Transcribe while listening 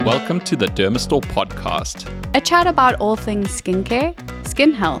Welcome to the Dermastore podcast. A chat about all things skincare,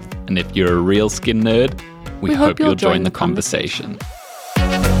 skin health. And if you're a real skin nerd, we hope you'll join the conversation.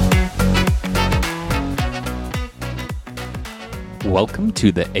 Welcome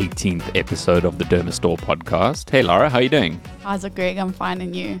to the 18th episode of the Dermastore podcast. Hey Lara, how are you doing? How's it, Greg? I'm fine,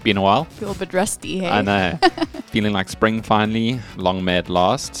 and you? Been a while? Feel a bit rusty, hey? I know. Feeling like spring finally. Long may it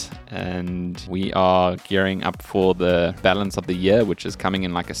last. And we are gearing up for the balance of the year, which is coming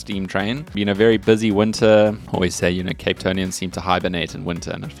in like a steam train. Been a very busy winter. Always say, Cape Townians seem to hibernate in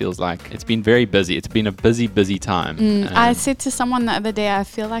winter, and it feels like it's been very busy. It's been a busy time. I said to someone the other day, I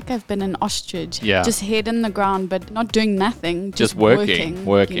feel like I've been an ostrich. Yeah. Just head in the ground, but not doing nothing. Just working.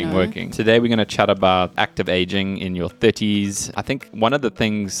 Today we're going to chat about active aging in your 30s. I think one of the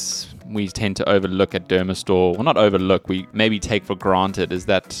things we tend to overlook at Dermastore, well, not overlook, we maybe take for granted, is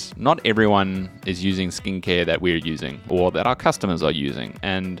that not everyone is using skincare that we're using or that our customers are using.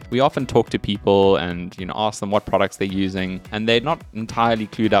 And we often talk to people and, ask them what products they're using, and they're not entirely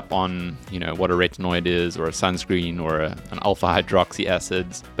clued up on, what a retinoid is or a sunscreen or an alpha hydroxy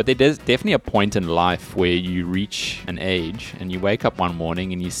acids. But there's definitely a point in life where you reach an age and you wake up one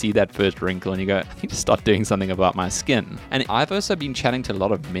morning and you see that first wrinkle and you go, I need to start doing something about my skin. And I've also been chatting to a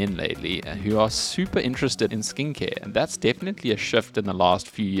lot of men lately who are super interested in skincare, and that's definitely a shift in the last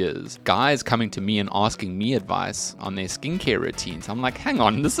few years. Guys coming to me and asking me advice on their skincare routines. I'm like, hang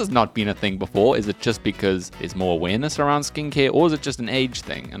on, this has not been a thing before. Is it just because there's more awareness around skincare, or is it just an age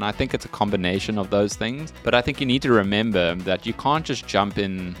thing? And I think it's a combination of those things. But I think you need to remember that you can't just jump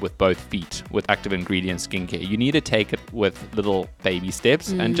in with both feet with active ingredient skincare. You need to take it with little baby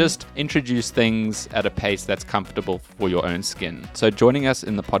steps and just introduce things at a pace that's comfortable for your own skin. So joining us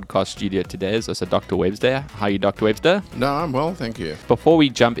in the podcast studio today is also Dr. Webster. How are you, Dr. Webster? No, I'm well, thank you. Before we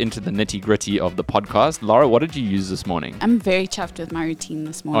jump into the nitty-gritty of the podcast, Laura, what did you use this morning? I'm very chuffed with my routine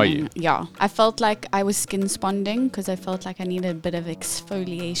this morning. Are you? Yeah. I felt like I was skin sponding because I felt like I needed a bit of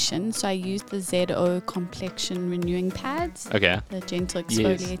exfoliation. So I used the ZO complexion renewing pads. Okay. The gentle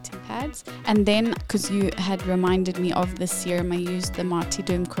exfoliating pads. And then, because you had reminded me of the serum, I used the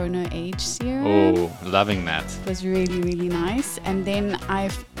Martyderm Chrono Age serum. Oh, loving that. It was really, really nice. And then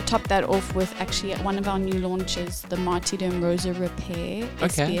I've topped that off with actually one of our new launches, the Martyderm Rosa Repair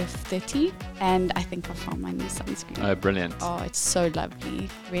SPF 30. And I think I found my new sunscreen. Oh, brilliant. Oh, it's so lovely.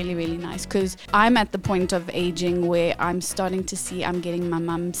 Really, really nice. Because I'm at the point of aging where I'm starting to see I'm getting my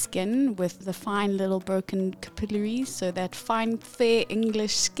mum's skin with the fine little broken capillaries. So that fine, fair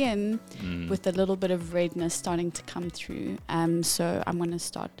English skin with a little bit of redness starting to come through. So I'm going to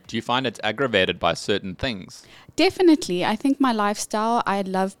start. Do you find it's aggravated by certain things? Definitely. I think my lifestyle, I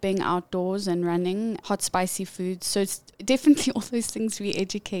love being outdoors and running, hot, spicy foods. So it's definitely all those things we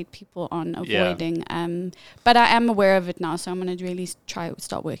educate people on avoiding. Yeah. But I am aware of it now, so I'm going to really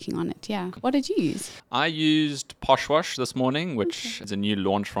start working on it. Yeah. What did you use? I used Posh Wash this morning, which is a new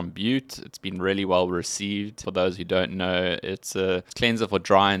launch from Butte. It's been really well received. For those who don't know, it's a cleanser for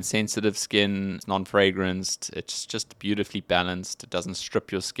dry and sensitive skin. It's non-fragranced. It's just beautifully balanced. It doesn't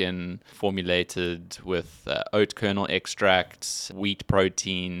strip your skin. Formulated with oat kernel extract, wheat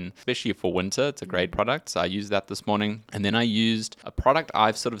protein, especially for winter. It's a great product. So I used that this morning. And then I used a product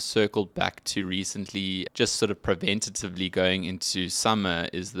I've sort of circled back to recently, just sort of preventatively going into summer,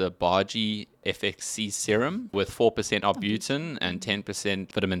 is the Bargy FXC serum with 4% arbutin and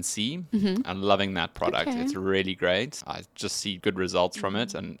 10% vitamin C. I'm loving that product. Okay. It's really great. I just see good results from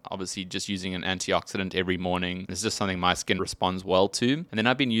it, and obviously just using an antioxidant every morning is just something my skin responds well to. And then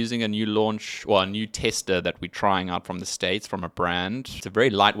I've been using a new tester that we're trying out from the States from a brand. It's a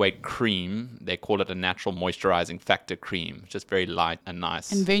very lightweight cream. They call it a natural moisturizing factor cream. Just very light and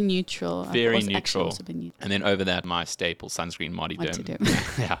nice. And very neutral. Very neutral. And then over that, my staple sunscreen,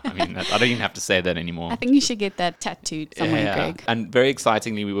 Martyderm. Yeah, I mean, I don't even have to say that anymore. I think you should get that tattooed somewhere, Greg. And very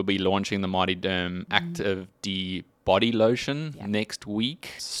excitingly, we will be launching the Martyderm Active D body lotion next week.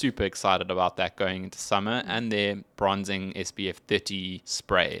 Super excited about that going into summer, and their bronzing SPF 30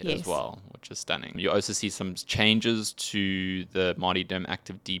 spray as well, which is stunning. You also see some changes to the Martyderm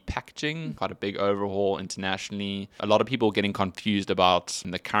Active D packaging, quite a big overhaul internationally. A lot of people getting confused about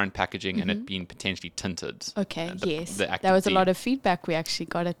the current packaging and it being potentially tinted. Okay, there was a lot of feedback we actually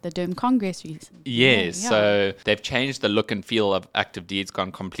got at the Derm Congress recently. Yes, so they've changed the look and feel of Active D. It's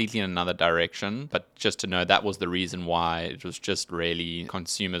gone completely in another direction, but just to know that was the reason why it was just really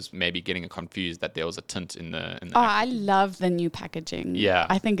consumers maybe getting confused that there was a tint in the Active I love the new packaging. Yeah.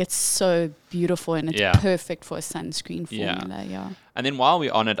 I think it's so beautiful and it's perfect for a sunscreen formula. Yeah. And then while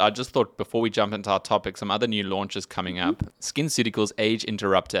we're on it, I just thought before we jump into our topic, some other new launches coming up. SkinCeuticals Age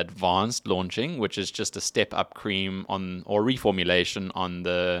Interrupter Advanced launching, which is just a step-up cream or reformulation on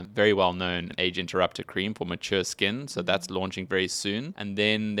the very well-known Age Interrupter cream for mature skin. So that's launching very soon. And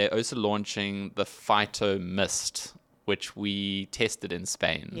then they're also launching the Phyto Mist, which we tested in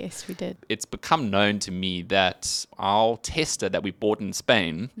Spain. Yes, we did. It's become known to me that our tester that we bought in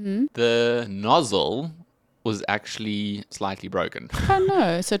Spain, the nozzle was actually slightly broken. Oh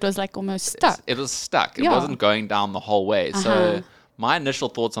no, so it was like almost stuck. It was stuck. It wasn't going down the whole way. So my initial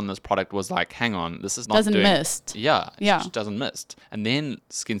thoughts on this product was like, hang on, this is not doesn't mist. Yeah, it just doesn't mist. And then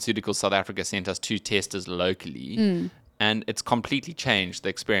SkinCeuticals South Africa sent us 2 testers locally. And it's completely changed the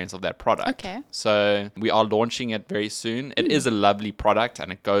experience of that product. Okay. So we are launching it very soon. It is a lovely product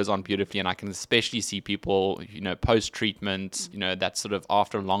and it goes on beautifully. And I can especially see people, post-treatment, that sort of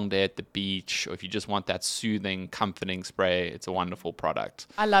after a long day at the beach, or if you just want that soothing, comforting spray, it's a wonderful product.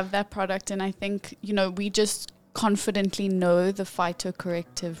 I love that product. And I think, we just confidently know the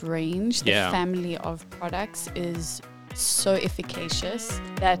phytocorrective range, the family of products is so efficacious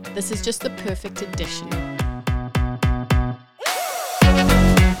that this is just the perfect addition.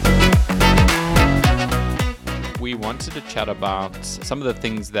 We wanted to chat about some of the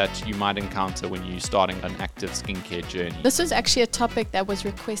things that you might encounter when you're starting an active skincare journey. This was actually a topic that was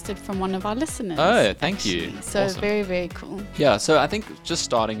requested from one of our listeners. Oh, thank you. So awesome. Very, very cool. Yeah, so I think just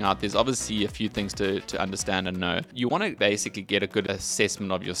starting out, there's obviously a few things to understand and know. You want to basically get a good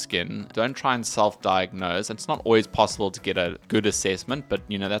assessment of your skin. Don't try and self-diagnose. It's not always possible to get a good assessment, but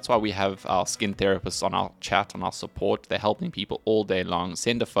that's why we have our skin therapists on our chat, on our support. They're helping people all day long.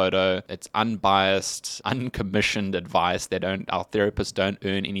 Send a photo. It's unbiased, uncommissioned advice. Our therapists don't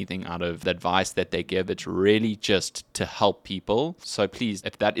earn anything out of the advice that they give. It's really just to help people. So please,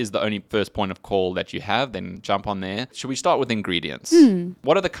 if that is the only first point of call that you have, then jump on there. Should we start with ingredients?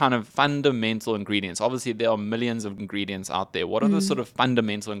 What are the kind of fundamental ingredients? Obviously, there are millions of ingredients out there. What are the sort of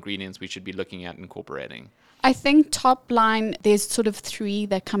fundamental ingredients we should be looking at incorporating? I think top line, there's sort of 3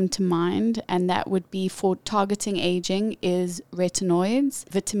 that come to mind, and that would be for targeting aging is retinoids,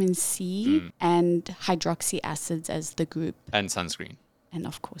 vitamin C, and hydroxy acids as the group. And sunscreen. And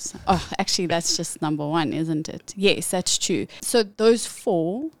of course, actually that's just number 1, isn't it? Yes, that's true. So those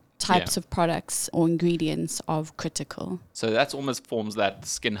 4 types of products or ingredients are critical. So that's almost forms that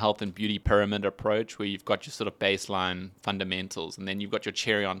skin health and beauty pyramid approach where you've got your sort of baseline fundamentals and then you've got your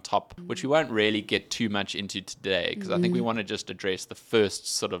cherry on top, which we won't really get too much into today because I think we want to just address the first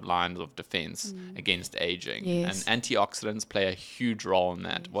sort of lines of defense against aging. Yes. And antioxidants play a huge role in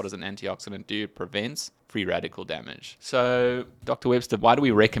that. What does an antioxidant do? It prevents free radical damage. So, Dr. Webster, why do we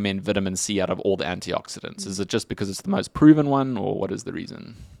recommend vitamin C out of all the antioxidants? Is it just because it's the most proven one, or what is the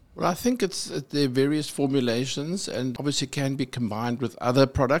reason? Well, I think there are various formulations and obviously can be combined with other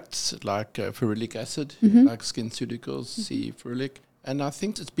products like ferulic acid, like SkinCeuticals, C ferulic. And I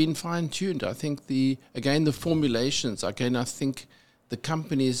think it's been fine-tuned. I think the formulations, I think the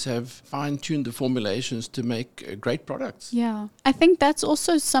companies have fine-tuned the formulations to make great products. Yeah. I think that's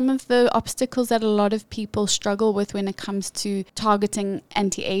also some of the obstacles that a lot of people struggle with when it comes to targeting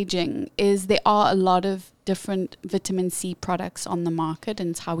anti-aging is there are a lot of different vitamin C products on the market,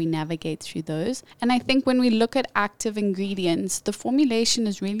 and it's how we navigate through those. And I think when we look at active ingredients, the formulation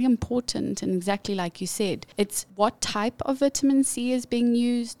is really important, and exactly like you said, it's what type of vitamin C is being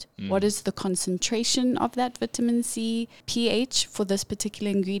used, what is the concentration of that vitamin C, pH for this particular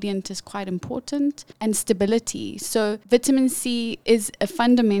ingredient is quite important, and stability. So vitamin C is a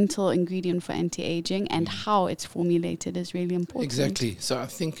fundamental ingredient for anti-aging, and how it's formulated is really important. Exactly. So I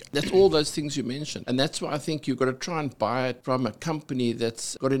think that's all those things you mentioned, and that's why I think you've got to try and buy it from a company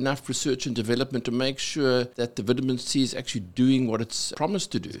that's got enough research and development to make sure that the vitamin C is actually doing what it's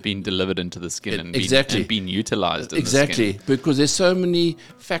promised to do. Being delivered into the skin and exactly. being utilized in exactly. the skin. Because there's so many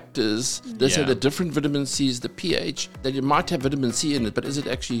factors that say the different vitamin C's, the pH, that you might have vitamin C in it, but is it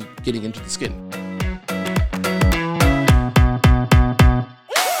actually getting into the skin?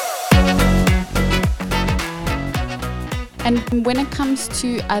 And when it comes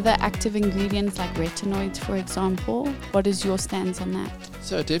to other active ingredients like retinoids, for example, what is your stance on that?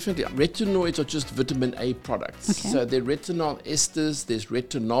 So definitely, retinoids are just vitamin A products. Okay. So there are retinol esters, there's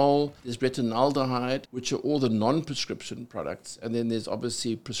retinol, there's retinaldehyde, which are all the non-prescription products. And then there's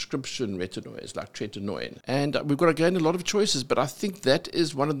obviously prescription retinoids like tretinoin. And we've got, again, a lot of choices, but I think that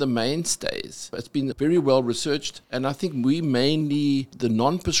is one of the mainstays. It's been very well researched. And I think the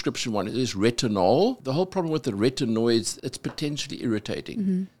non-prescription one is retinol. The whole problem with the retinoids, it's potentially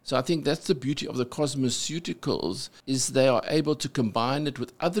irritating. So I think that's the beauty of the cosmeceuticals, is they are able to combine it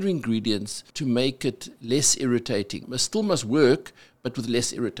with other ingredients to make it less irritating. It still must work, but with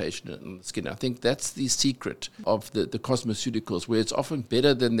less irritation on the skin. I think that's the secret of the cosmeceuticals, where it's often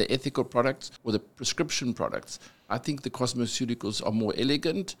better than the ethical products or the prescription products. I think the cosmeceuticals are more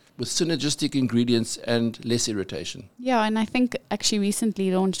elegant with synergistic ingredients and less irritation. Yeah, and I think actually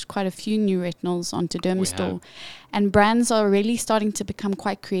recently launched quite a few new retinols onto Dermastore. And brands are really starting to become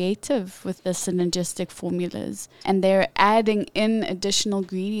quite creative with the synergistic formulas. And they're adding in additional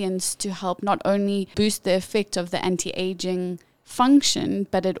ingredients to help not only boost the effect of the anti-aging function,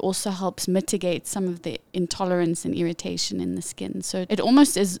 but it also helps mitigate some of the intolerance and irritation in the skin. So it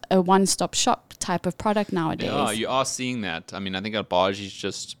almost is a one-stop shop type of product nowadays. Yeah, you are seeing that. I mean, I think Albagi's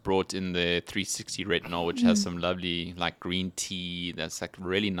just brought in the 360 retinol, which has some lovely like green tea. That's like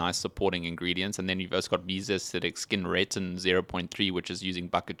really nice supporting ingredients. And then you've also got Visa Acidic Skin Retin 0.3, which is using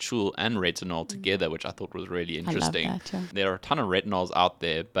Bacachul and retinol together, which I thought was really interesting. I love that, yeah. There are a ton of retinols out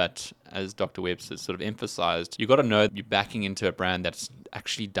there, but as Dr. Webster sort of emphasized, you got to know you're backing into a brand that's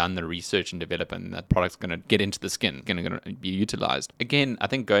actually done the research and development, and that product's going to get into the skin, going to be utilized. Again, I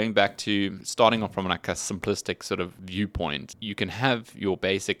think going back to starting off from like a simplistic sort of viewpoint, you can have your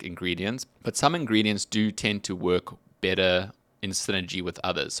basic ingredients, but some ingredients do tend to work better in synergy with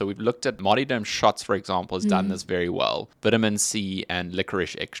others. So we've looked at Modidome shots, for example, has done this very well. Vitamin C and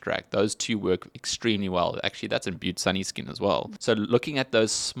licorice extract, those two work extremely well. Actually, that's in Butte Sunny Skin as well. So looking at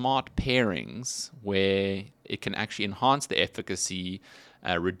those smart pairings where it can actually enhance the efficacy,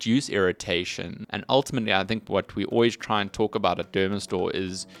 reduce irritation, and ultimately I think what we always try and talk about at Dermastore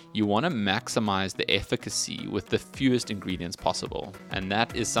is you want to maximize the efficacy with the fewest ingredients possible, and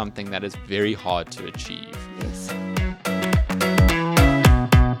that is something that is very hard to achieve. Yes.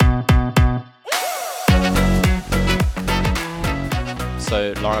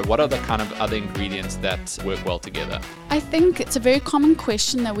 So, Laura, what are the kind of other ingredients that work well together? I think it's a very common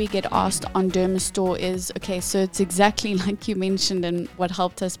question that we get asked on Dermastore is, okay, so it's exactly like you mentioned, and what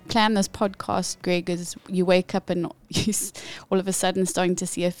helped us plan this podcast, Greg, is you wake up and you all of a sudden starting to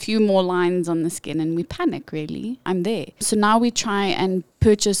see a few more lines on the skin and we panic, really. I'm there. So now we try and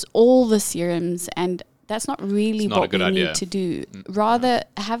purchase all the serums, and that's not really what we need to do. Rather,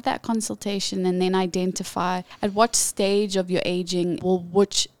 have that consultation and then identify at what stage of your aging will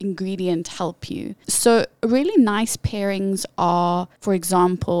which ingredient help you. So really nice pairings are, for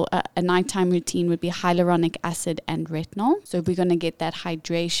example, a nighttime routine would be hyaluronic acid and retinol. So we're going to get that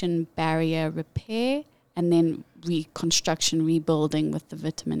hydration, barrier, repair, and then reconstruction, rebuilding with the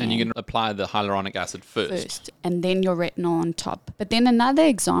vitamin A. And you can apply the hyaluronic acid first. And then your retinol on top. But then another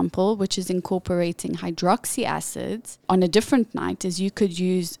example, which is incorporating hydroxy acids on a different night, is you could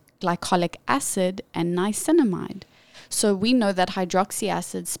use glycolic acid and niacinamide. So we know that hydroxy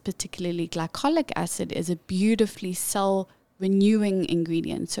acids, particularly glycolic acid, is a beautifully cell renewing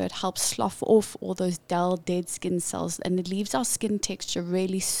ingredient. So it helps slough off all those dull, dead skin cells, and it leaves our skin texture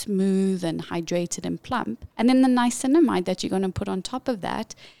really smooth and hydrated and plump. And then the niacinamide that you're going to put on top of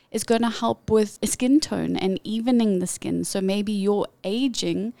that is going to help with skin tone and evening the skin. So maybe your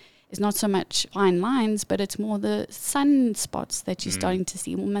aging is not so much fine lines, but it's more the sunspots that you're starting to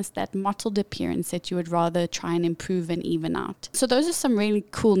see, almost that mottled appearance that you would rather try and improve and even out. So those are some really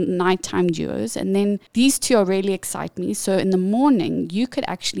cool nighttime duos. And then these two are really excite me. So in the morning, you could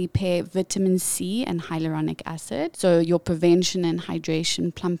actually pair vitamin C and hyaluronic acid. So your prevention and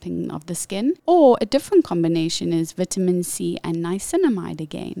hydration, plumping of the skin. Or a different combination is vitamin C and niacinamide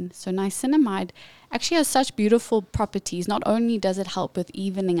again. So niacinamide actually has such beautiful properties. Not only does it help with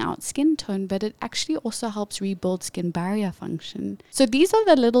evening out skin tone, but it actually also helps rebuild skin barrier function. So these are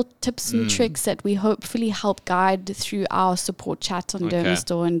the little tips and tricks that we hopefully help guide through our support chat on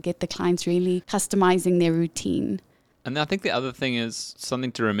Dermastore and get the clients really customizing their routine. And I think the other thing is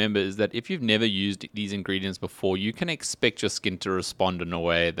something to remember is that if you've never used these ingredients before, you can expect your skin to respond in a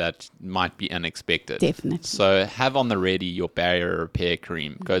way that might be unexpected. Definitely. So have on the ready your barrier repair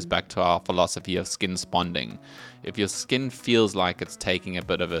cream. It goes back to our philosophy of skin sponding. If your skin feels like it's taking a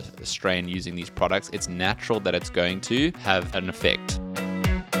bit of a strain using these products, it's natural that it's going to have an effect.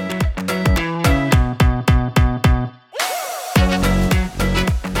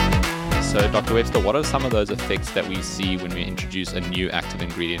 So, Dr. Webster, what are some of those effects that we see when we introduce a new active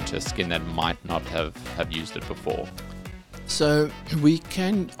ingredient to skin that might not have used it before? So we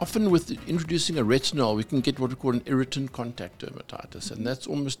can, often with introducing a retinol, we can get what we call an irritant contact dermatitis, and that's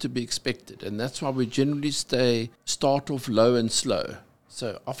almost to be expected. And that's why we generally start off low and slow.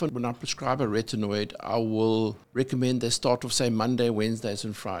 So often when I prescribe a retinoid, I will recommend they start off, say, Monday, Wednesdays,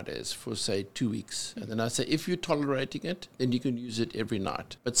 and Fridays for, say, 2 weeks. And then I say, if you're tolerating it, then you can use it every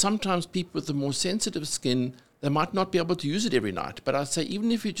night. But sometimes people with the more sensitive skin, they might not be able to use it every night. But I'd say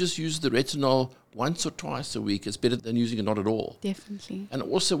even if you just use the retinol once or twice a week, it's better than using it not at all. Definitely. And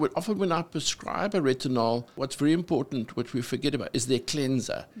also, often when I prescribe a retinol, what's very important, which we forget about, is their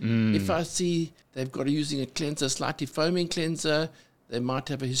cleanser. If I see they've got using a cleanser, slightly foaming cleanser, they might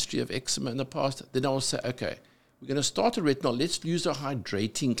have a history of eczema in the past, then I'll say, okay, we're going to start a retinol. Let's use a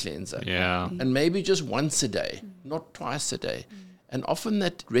hydrating cleanser. Yeah. And maybe just once a day, not twice a day. And often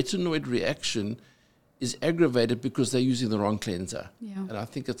that retinoid reaction is aggravated because they're using the wrong cleanser. Yeah. And I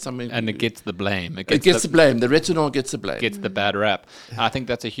think it's something... And it gets the blame. It gets the blame. The retinol gets the blame. Gets the bad rap. I think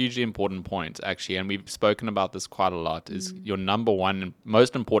that's a hugely important point, actually, and we've spoken about this quite a lot, is your number one and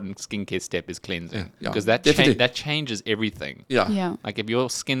most important skincare step is cleansing. Yeah, Because that changes everything. Yeah. Like if your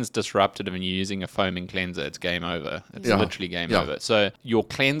skin's disrupted and you're using a foaming cleanser, it's game over. It's Yeah. literally game Yeah. over. So your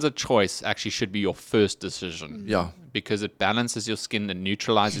cleanser choice actually should be your first decision. Yeah. Because it balances your skin, it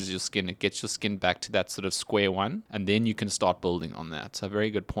neutralizes your skin, it gets your skin back to that sort of square one, and then you can start building on that. So very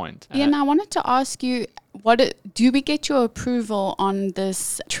good point. And I wanted to ask you, do we get your approval on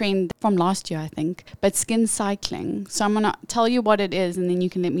this trend from last year, I think, but skin cycling? So I'm going to tell you what it is, and then you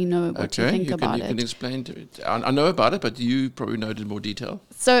can let me know what you think about it. You can explain to it. I know about it, but you probably know it in more detail.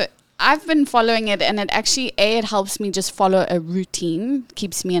 So I've been following it, and it actually, A, it helps me just follow a routine,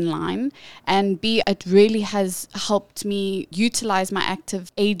 keeps me in line, and B, it really has helped me utilize my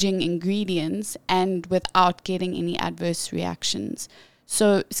active aging ingredients and without getting any adverse reactions.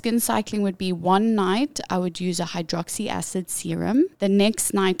 So skin cycling would be one night I would use a hydroxy acid serum. The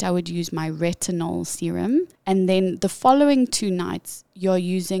next night I would use my retinol serum. And then the following 2 nights you're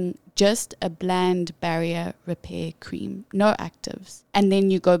using just a bland barrier repair cream, no actives. And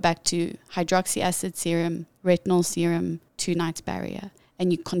then you go back to hydroxy acid serum, retinol serum, 2 nights barrier.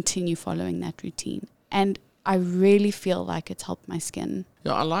 And you continue following that routine. And I really feel like it's helped my skin.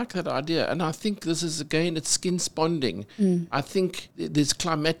 Yeah, I like that idea. And I think this is, again, it's skin sponding. I think there's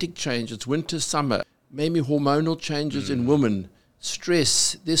climatic change. It's winter, summer, maybe hormonal changes in women,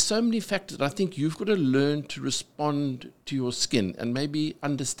 stress. There's so many factors. I think you've got to learn to respond to your skin and maybe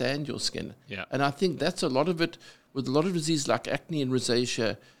understand your skin. Yeah. And I think that's a lot of it with a lot of diseases like acne and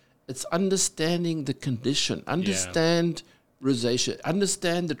rosacea. It's understanding the condition, understand rosacea,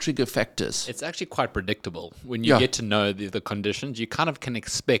 understand the trigger factors. It's actually quite predictable when you get to know the conditions. You kind of can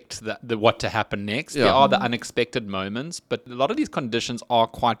expect the what to happen next. There are the unexpected moments, but a lot of these conditions are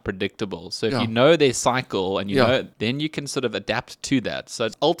quite predictable. So if you know their cycle and you know, then you can sort of adapt to that. So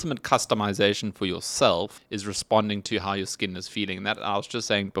it's ultimate customization for yourself is responding to how your skin is feeling. That I was just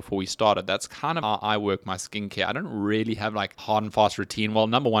saying before we started, that's kind of how I work my skincare. I don't really have like hard and fast routine. Well,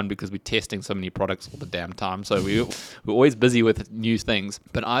 number one, because we're testing so many products all the damn time. So we're always busy with new things,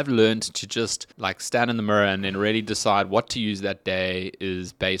 but I've learned to just like stand in the mirror and then really decide what to use that day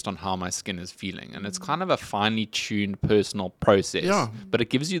is based on how my skin is feeling. And it's kind of a finely tuned personal process, but it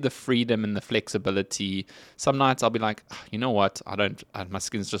gives you the freedom and the flexibility. Some nights I'll be like, you know what? My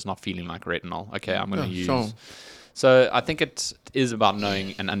skin's just not feeling like retinol. Okay, I'm going to use. Sure. So I think it is about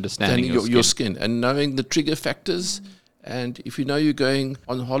knowing and understanding your skin and knowing the trigger factors. And if you know you're going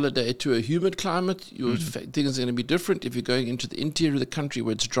on holiday to a humid climate, your things are going to be different. If you're going into the interior of the country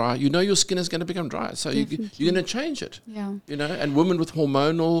where it's dry, you know your skin is going to become dry. So you're going to change it. Yeah. You know, and women with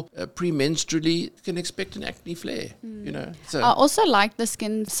hormonal, premenstrually can expect an acne flare, you know. So I also like the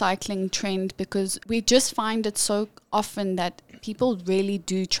skin cycling trend because we just find it so often that people really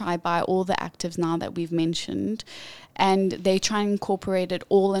do try buy all the actives now that we've mentioned, and they try and incorporate it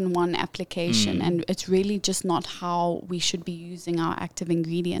all in one application, and it's really just not how we should be using our active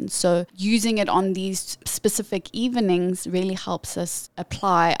ingredients. So using it on these specific evenings really helps us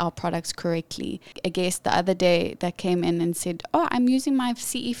apply our products correctly. A guest the other day that came in and said, "Oh, I'm using my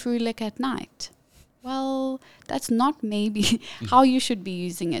CE Ferulic at night." Well, that's not maybe how you should be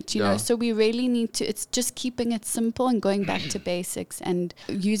using it, you know. So we really need to, it's just keeping it simple and going back to basics and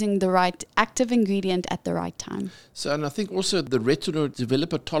using the right active ingredient at the right time. So, and I think also the retinoids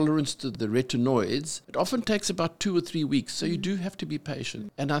develop a tolerance to the retinoids. It often takes about 2 or 3 weeks, so you do have to be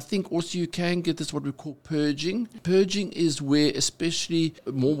patient. And I think also you can get this what we call purging. Purging is where, especially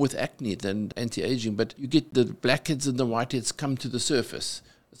more with acne than anti-aging, but you get the blackheads and the whiteheads come to the surface.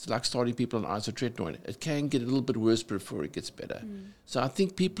 It's like starting people on isotretinoin. It can get a little bit worse before it gets better. So I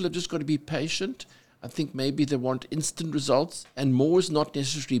think people have just got to be patient. I think maybe they want instant results, and more is not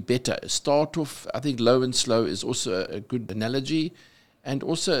necessarily better. Start off, I think low and slow is also a good analogy. And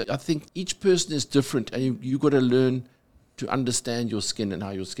also, I think each person is different, and you got to learn to understand your skin and how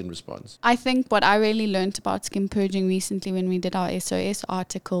your skin responds. I think what I really learned about skin purging recently when we did our SOS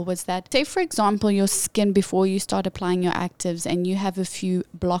article was that, say for example, your skin before you start applying your actives and you have a few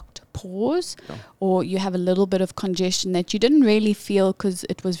blocked pores or you have a little bit of congestion that you didn't really feel because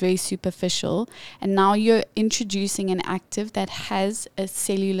it was very superficial, and now you're introducing an active that has a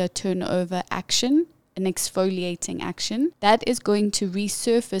cellular turnover action, an exfoliating action, that is going to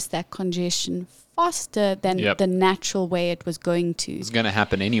resurface that congestion faster than the natural way it was going to. It's going to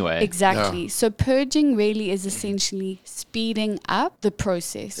happen anyway. Exactly. So purging really is essentially speeding up the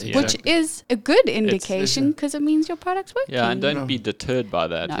process, which is a good indication because it means your product's working. Yeah, and don't be deterred by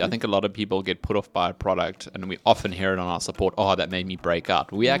that. No. I think a lot of people get put off by a product, and we often hear it on our support, oh, that made me break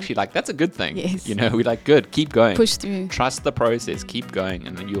out. We actually that's a good thing. Yes. You know, we good, keep going. Push through. Trust the process, keep going,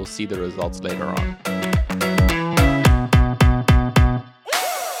 and then you'll see the results later on.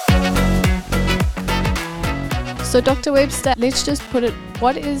 So Dr. Webster, let's just put it,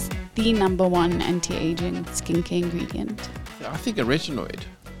 what is the number one anti-aging skincare ingredient? I think a retinoid.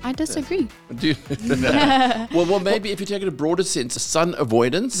 I disagree. Do you? Well, maybe if you take it a broader sense, sun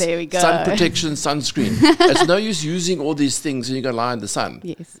avoidance, There we go. sun protection, sunscreen. It's no use using all these things and you're going to lie in the sun.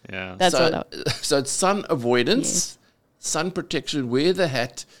 Yes. Yeah. That's So it's sun avoidance, Yes. sun protection, wear the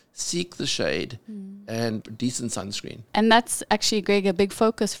hat, seek the shade, and decent sunscreen. And that's actually, Greg, a big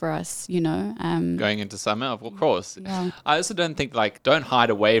focus for us, you know. Going into summer, of course. Yeah. I also don't think don't hide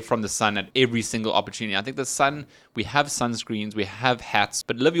away from the sun at every single opportunity. I think the sun, we have sunscreens, we have hats,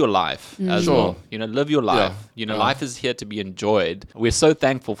 but live your life as Sure. well. You know, live your life. Yeah. You know, life is here to be enjoyed. We're so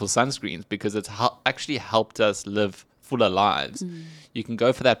thankful for sunscreens because it's actually helped us live fuller lives. You can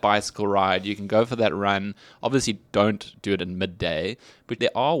go for that bicycle ride, you can go for that run. Obviously, don't do it in midday, but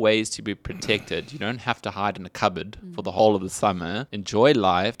there are ways to be protected. You don't have to hide in a cupboard for the whole of the summer. Enjoy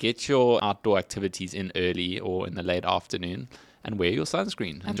life, get your outdoor activities in early or in the late afternoon, and wear your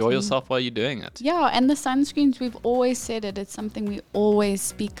sunscreen. Enjoy yourself while you're doing it. Yeah, and the sunscreens, we've always said it, it's something we always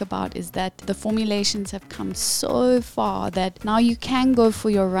speak about, is that the formulations have come so far that now you can go for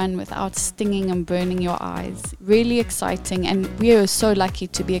your run without stinging and burning your eyes. Really exciting, and we are so lucky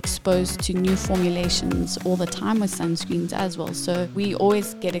to be exposed to new formulations all the time with sunscreens as well. So we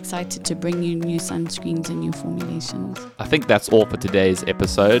always get excited to bring you new sunscreens and new formulations. I think that's all for today's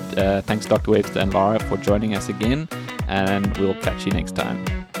episode. Thanks, Dr. Webster and Lara, for joining us again, and we'll catch you next time.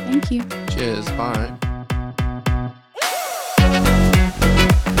 Thank you. Cheers. Bye.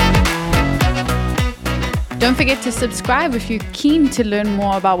 Don't forget to subscribe if you're keen to learn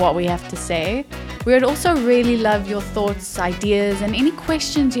more about what we have to say. We would also really love your thoughts, ideas, and any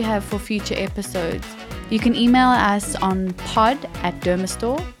questions you have for future episodes. You can email us on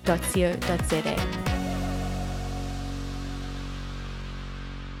pod@dermastore.co.za.